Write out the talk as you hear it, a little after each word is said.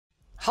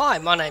Hi,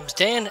 my name's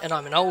Dan and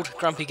I'm an old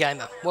grumpy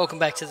gamer. Welcome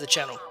back to the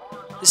channel.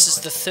 This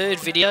is the third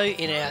video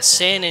in our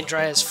San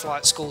Andreas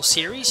flight school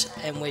series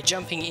and we're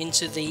jumping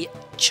into the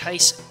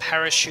chase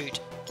parachute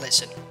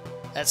lesson.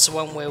 That's the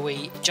one where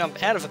we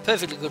jump out of a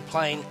perfectly good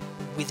plane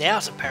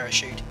without a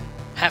parachute,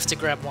 have to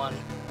grab one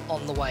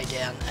on the way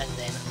down and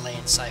then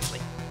land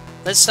safely.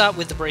 Let's start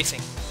with the briefing.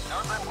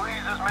 Nothing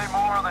pleases me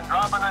more than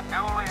dropping a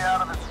dually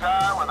out of the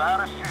sky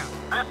without a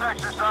chute. This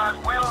exercise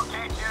will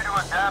teach you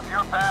to adapt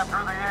your path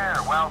through the air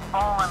while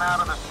falling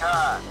out of the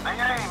sky. The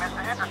aim is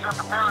to intercept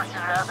the parachute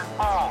as it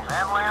falls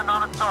and land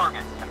on a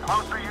target. The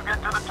closer you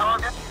get to the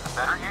target, the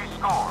better you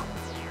score.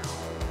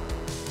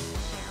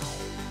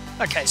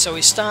 Okay, so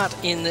we start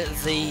in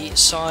the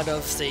side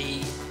of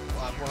the,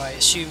 what I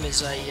assume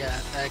is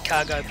a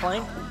cargo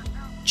plane.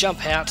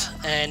 Jump out,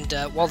 and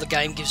while the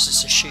game gives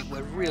us a chute,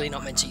 we're really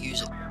not meant to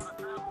use it.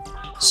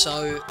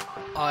 So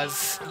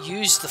I've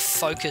used the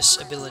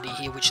focus ability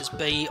here, which is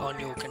B on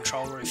your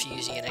controller if you're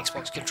using an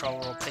Xbox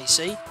controller or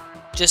PC,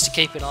 just to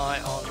keep an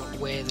eye on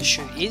where the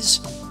chute is.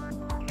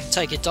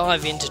 Take a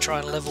dive in to try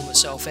and level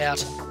myself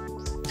out,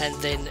 and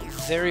then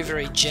very,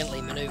 very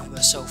gently maneuver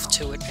myself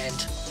to it,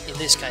 and in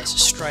this case,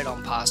 straight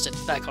on past it,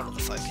 back onto the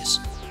focus.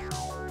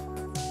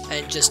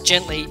 And just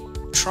gently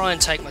try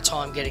and take my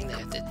time getting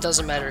there. It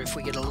doesn't matter if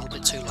we get a little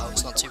bit too low,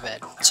 it's not too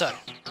bad. So,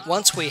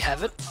 once we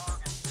have it,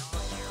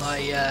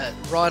 I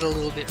ride a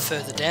little bit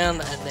further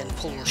down and then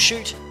pull the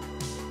chute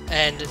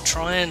and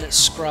try and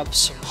scrub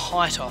some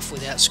height off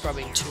without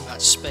scrubbing too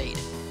much speed.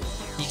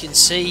 You can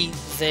see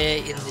there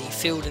in the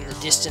field in the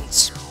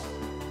distance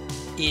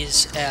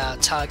is our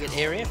target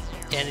area,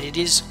 and it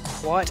is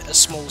quite a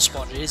small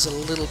spot. It is a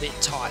little bit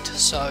tight,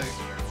 so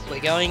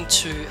we're going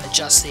to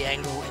adjust the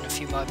angle in a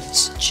few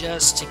moments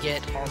just to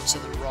get onto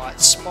the right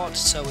spot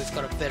so we've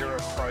got a better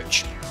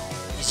approach.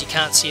 As you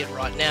can't see it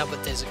right now,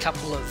 but there's a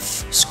couple of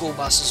school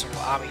buses or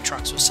army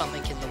trucks or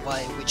something in the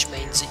way, which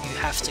means that you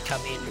have to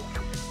come in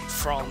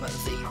from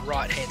the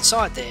right hand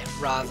side there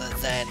rather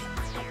than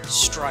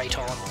straight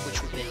on,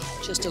 which would be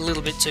just a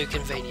little bit too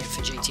convenient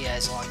for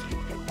GTA's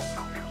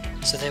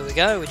liking. So there we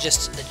go, we're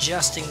just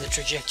adjusting the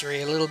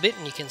trajectory a little bit,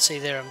 and you can see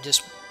there I'm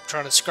just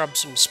trying to scrub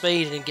some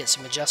speed and get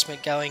some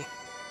adjustment going.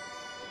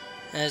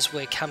 As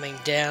we're coming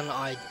down,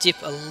 I dip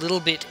a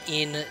little bit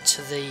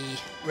into the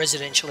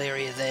residential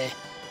area there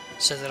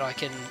so that I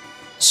can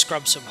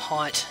scrub some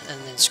height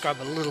and then scrub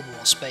a little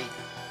more speed.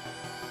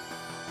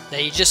 Now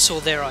you just saw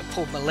there I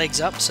pulled my legs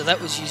up, so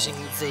that was using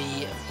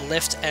the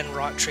left and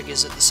right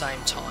triggers at the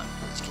same time.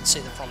 As you can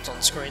see the prompt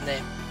on screen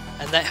there,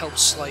 and that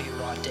helps slow you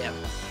right down.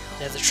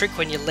 Now the trick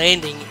when you're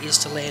landing is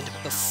to land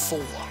before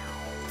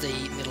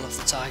the middle of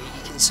the target.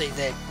 You can see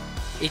there,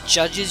 it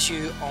judges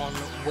you on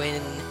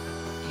when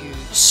you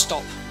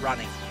stop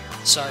running.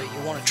 So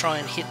you want to try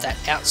and hit that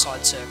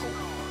outside circle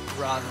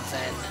rather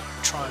than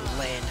try and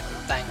land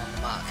bang on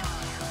the mark.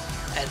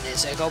 And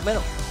there's our gold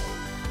medal.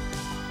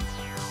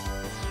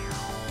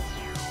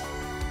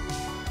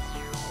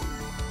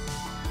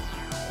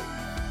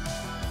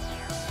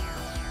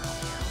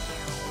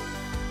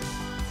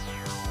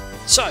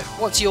 So,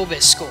 what's your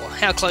best score?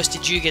 How close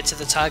did you get to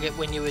the target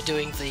when you were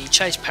doing the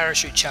Chase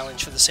Parachute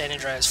Challenge for the San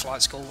Andreas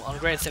Flight School on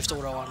Grand Theft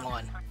Auto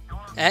Online?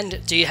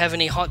 And do you have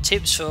any hot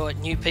tips for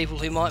new people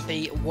who might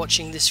be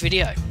watching this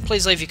video?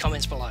 Please leave your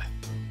comments below.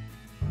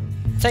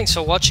 Thanks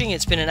for watching,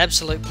 it's been an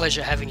absolute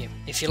pleasure having you.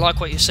 If you like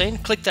what you've seen,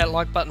 click that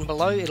like button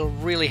below, it'll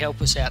really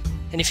help us out.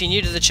 And if you're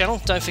new to the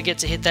channel, don't forget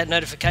to hit that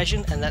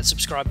notification and that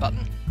subscribe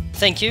button.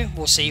 Thank you,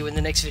 we'll see you in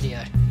the next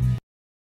video.